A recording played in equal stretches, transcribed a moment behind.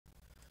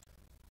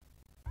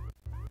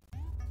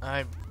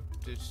I'm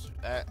just,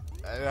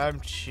 I'm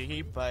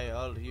cheap by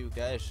all of you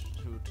guys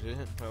who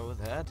didn't know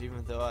that,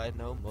 even though I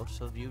know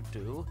most of you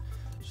do.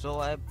 So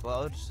I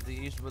bought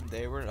these when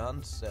they were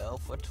on sale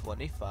for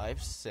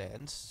 25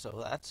 cents,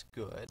 so that's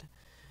good.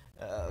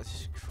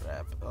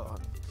 Crap. Oh.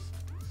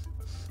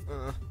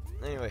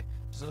 Anyway,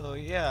 so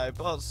yeah, I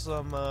bought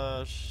some,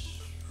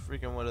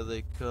 freaking, what are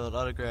they called?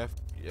 Autograph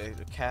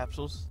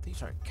capsules.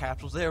 These aren't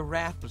capsules, they're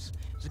wrappers.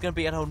 It's gonna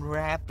be an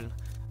unwrapping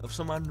of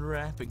some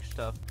unwrapping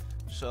stuff.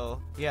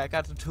 So, yeah, I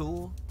got the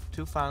two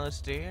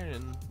finalists there,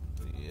 and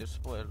yeah,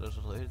 spoilers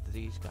alert,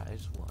 these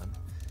guys won.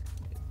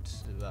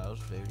 I was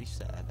very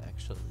sad,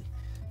 actually.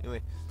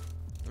 Anyway,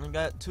 I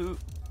got two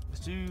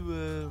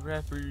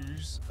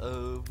wrappers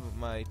of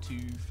my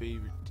two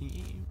favorite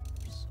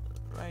teams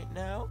right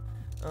now.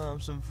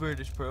 Some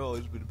Virtus Pro,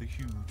 always been a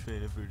huge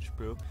fan of Virtus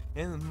Pro,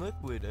 and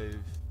Liquid,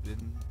 I've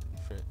been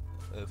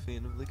a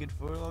fan of Liquid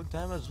for a long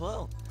time as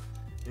well.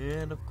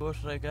 And of course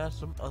I got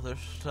some other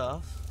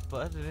stuff,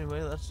 but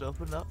anyway, let's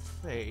open up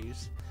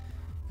FaZe.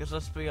 Because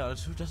let's be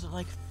honest, who doesn't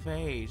like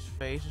FaZe?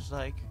 FaZe is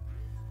like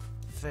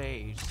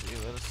FaZe.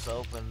 Anyway, let's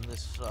open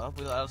this up.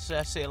 I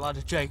see a lot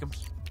of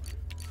Jacobs.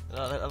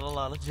 A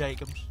lot of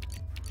Jacobs.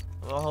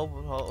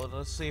 Well,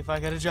 let's see if I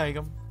get a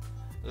Jacob.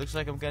 Looks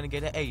like I'm gonna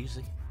get an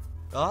easy.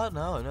 Oh,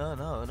 no.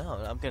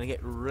 I'm gonna get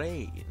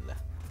Rain.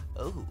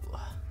 Oh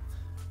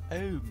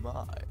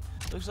my.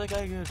 Looks like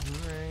I get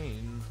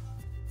Rain.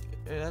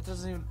 That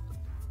doesn't even...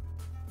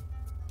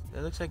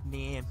 That looks like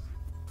Nam.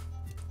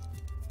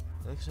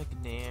 Looks like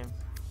Nam.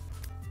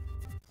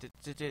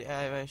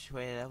 I wish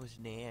that was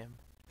Nam.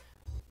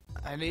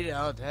 I need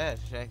all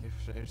that to check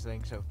if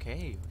everything's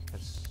okay,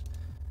 because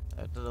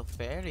a little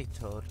fairy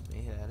told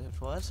me that it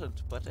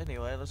wasn't. But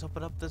anyway, let's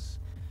open up this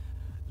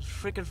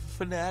freaking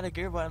Fnatic.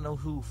 Everybody know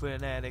who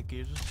Fnatic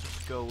is. Let's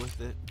just go with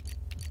it.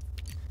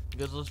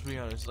 Because let's be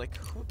honest, like,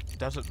 who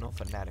doesn't know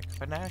Fnatic?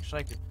 Fnatic's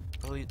like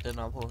really the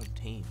number one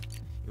team.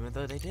 Even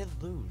though they did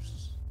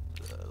lose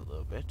a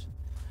little bit.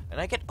 And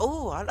I get,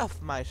 oh, I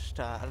love my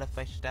star, I love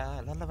my star,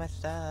 I love my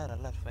star, I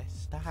love my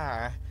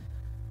star.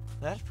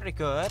 That's pretty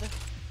good.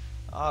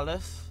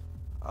 Olive,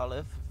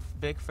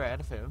 big fan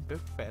of him,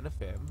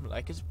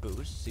 like his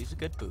boosts, he's a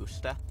good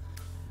booster.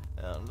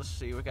 Let's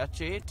see, we got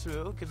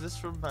J2, because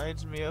this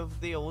reminds me of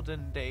the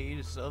olden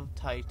days of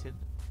Titan.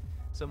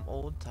 Some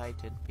old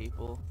Titan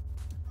people.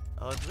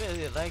 I would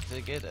really like to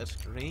get a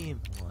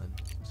Scream one.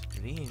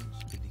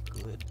 Scream's pretty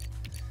good.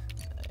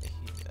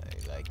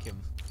 I like him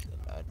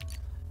a lot.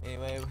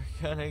 Anyway,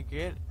 we're gonna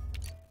get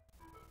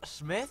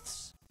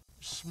Smiths.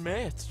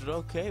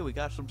 Okay, we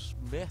got some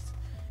Smith.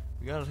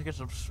 We gotta get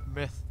some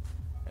Smith.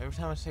 Every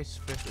time I say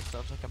Smith, it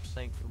sounds like I'm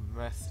saying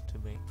meth to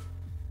me.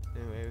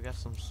 Anyway, we got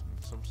some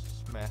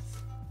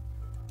Smith.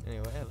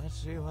 Anyway,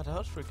 let's see what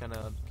else we're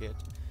gonna get.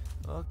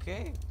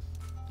 Okay,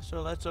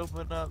 so let's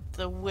open up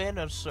the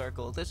winner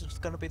circle. This is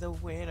gonna be the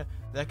winner.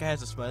 That guy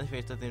has a smiley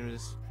face at the end of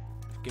this.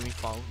 Give me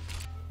phone.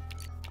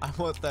 I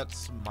want that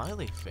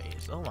smiley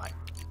face. Oh my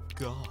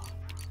god.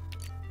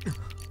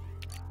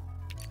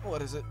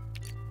 What is it?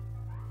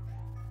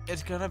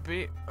 It's gonna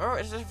be... Oh,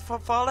 is it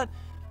falling?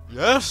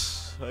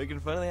 Yes! I can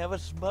finally have a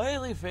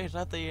smiley face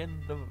at the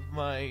end of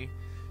my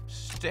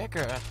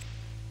sticker.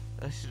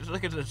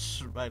 Look at this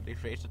smiley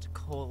face. It's a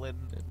colon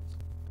and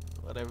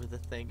whatever the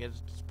thing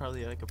is. It's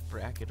probably like a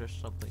bracket or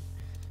something.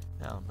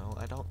 I don't know.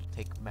 I don't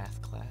take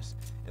math class.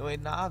 Anyway,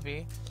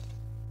 Navi.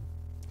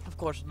 Of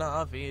course,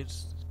 Navi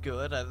is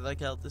good. I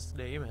like how this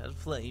name has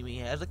flame. He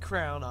has a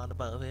crown on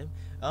above him.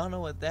 I don't know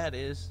what that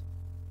is.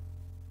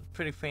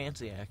 Pretty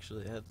fancy,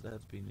 actually.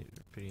 That'd be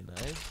pretty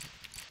nice.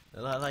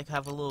 And I like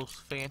have a little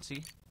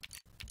fancy.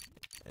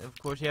 And of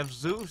course, you have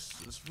Zeus.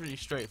 It's pretty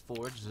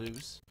straightforward.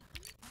 Zeus.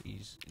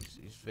 He's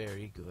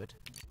very good.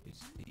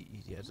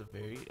 He has a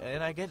very...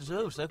 And I get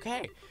Zeus.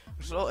 Okay.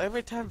 So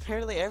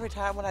apparently every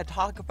time when I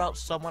talk about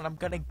someone, I'm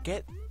gonna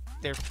get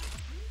their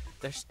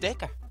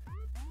sticker.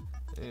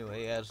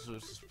 Anyway, yeah,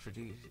 Zeus is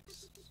pretty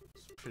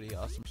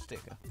awesome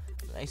sticker.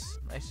 Nice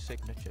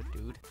signature,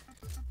 dude.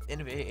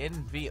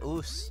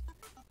 Envious.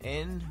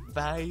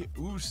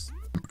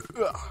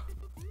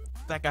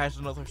 That guy's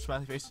another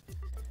smiley face.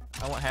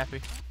 I want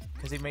happy,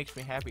 because he makes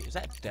me happy. Is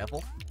that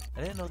Devil?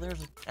 I didn't know there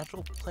was an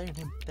actual player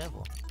named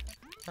Devil.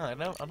 No,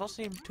 I don't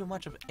see him too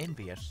much of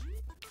envious.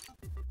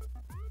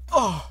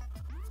 Oh!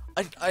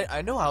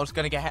 I knew I was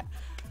gonna get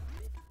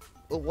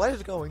what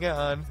is going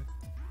on?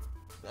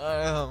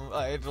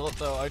 I don't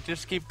know. I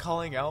just keep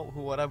calling out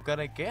what I'm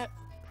gonna get.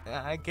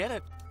 I get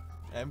it.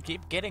 I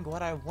keep getting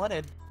what I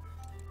wanted.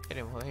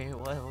 Anyway,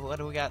 what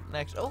do we got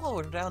next? Oh,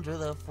 we're down to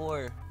the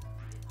 4.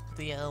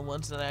 The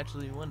ones that I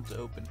actually wanted to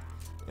open.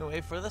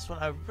 Anyway, for this one,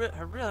 I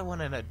really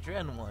wanted a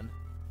Gen one.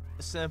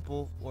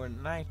 Simple or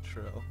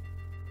Nitro.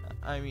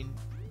 I mean,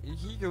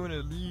 Hero and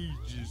Elite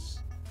is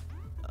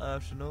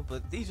optional,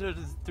 but these are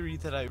the 3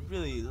 that I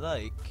really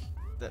like.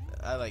 That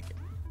I like.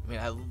 I mean,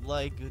 I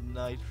like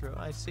Nitro.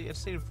 I've seen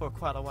him for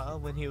quite a while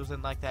when he was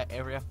in like that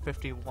Area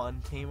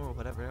 51 team or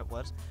whatever it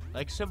was.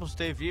 Like Simple's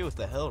debut with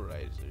the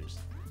Hellraisers.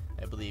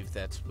 I believe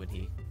that's when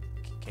he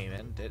came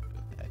in,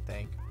 I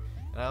think.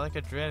 And I like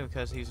a Dren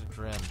because he's a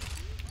Dren.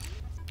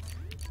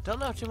 Don't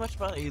know too much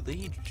about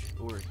Elite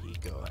or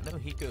Hiko. I know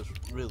Hiko's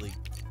really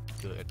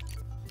good.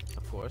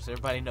 Of course,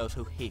 everybody knows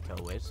who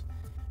Hiko is.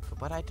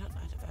 But I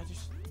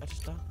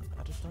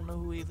just don't know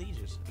who Elite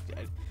is.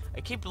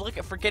 I keep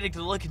forgetting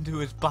to look into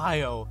his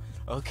bio.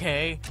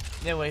 Okay.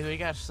 Anyway, we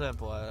got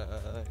Simple.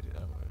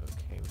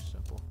 Okay,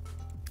 Simple.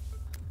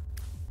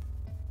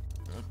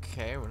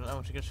 Okay, we're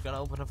now just gonna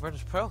open up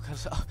Virtus Pro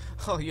because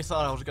oh, you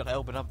thought I was gonna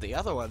open up the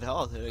other one.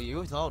 Oh,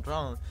 you thought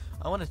wrong.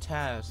 I want a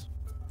Taz.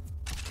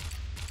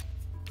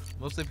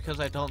 Mostly because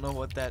I don't know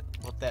what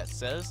that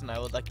says, and I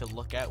would like to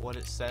look at what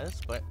it says.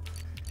 But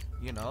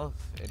you know,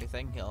 if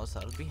anything else,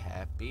 I would be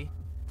happy.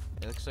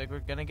 It looks like we're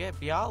gonna get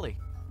Bialy.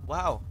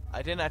 Wow,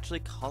 I didn't actually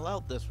call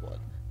out this one.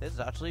 This is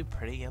actually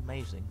pretty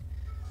amazing.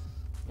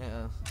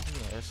 Yeah,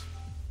 yes.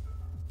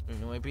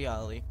 Anyway,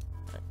 Bialy.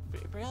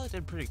 Bialy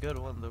did pretty good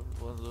one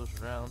of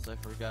those rounds. I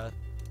forgot.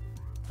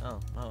 Oh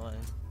no,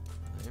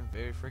 I'm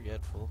very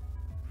forgetful.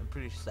 I'm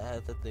pretty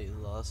sad that they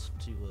lost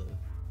to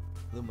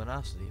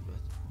Luminosity, but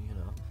you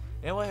know.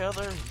 Anyway,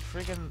 other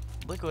freaking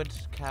liquid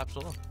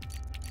capsule.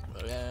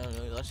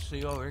 Let's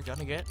see what we're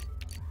gonna get.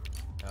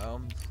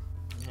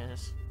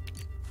 Yes.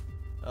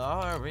 Oh,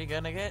 are we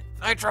gonna get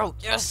Nitro?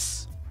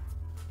 Yes!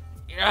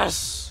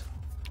 Yes!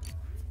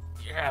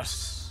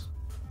 Yes!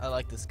 I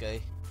like this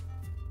guy.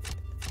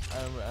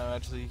 I'm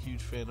actually a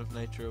huge fan of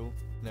Nitro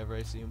whenever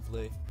I see him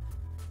play.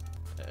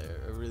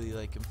 I really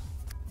like him.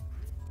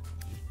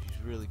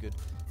 He's really good.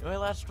 Anyway,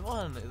 last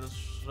one.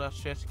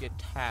 Last chance to get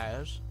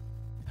Taz.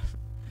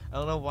 I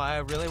don't know why I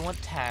really want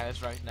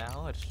Taz right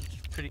now. It's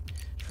pretty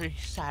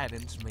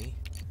saddens me.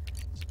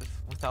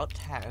 Without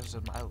Taz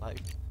in my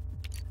life.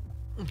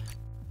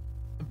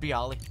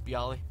 Bialy,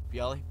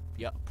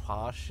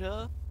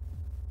 Pasha?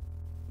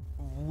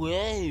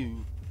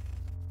 Whoa!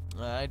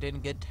 I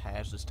didn't get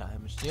Taz this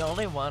time. It's the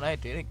only one I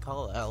didn't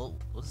call out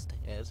was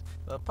Taz.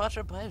 But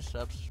Pasha by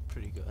himself's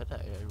pretty good.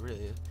 I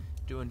really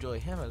do enjoy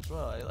him as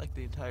well. I like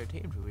the entire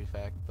team, to be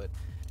fact. But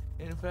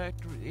in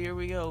fact, here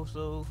we go.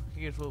 So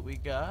here's what we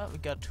got. We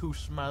got two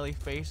smiley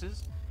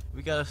faces.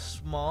 We got a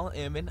small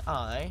M and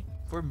I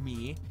for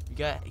me. We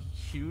got a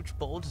huge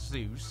bold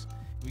Zeus.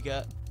 We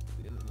got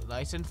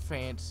nice and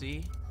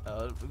fancy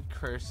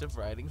cursive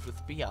writings with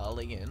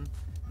Bialy and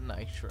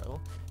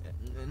Nitro,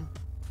 and then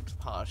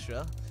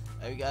Pasha.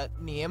 We got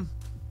Neem.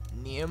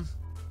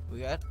 We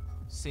got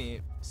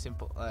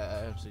Simple. I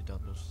actually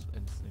don't know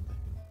anything that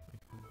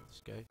can make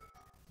this guy,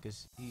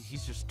 because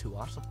he's just too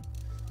awesome.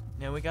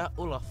 Now we got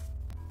Olaf.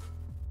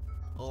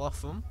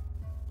 Olafum.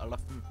 I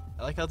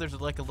like how there's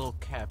like a little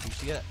cap. You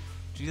see that?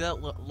 See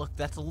that? Look,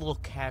 that's a little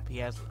cap he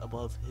has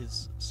above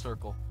his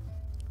circle.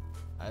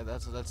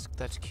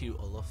 That's cute,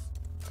 Olaf.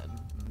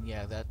 And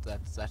yeah,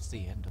 that's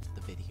the end of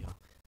the video.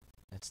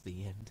 That's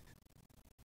the end.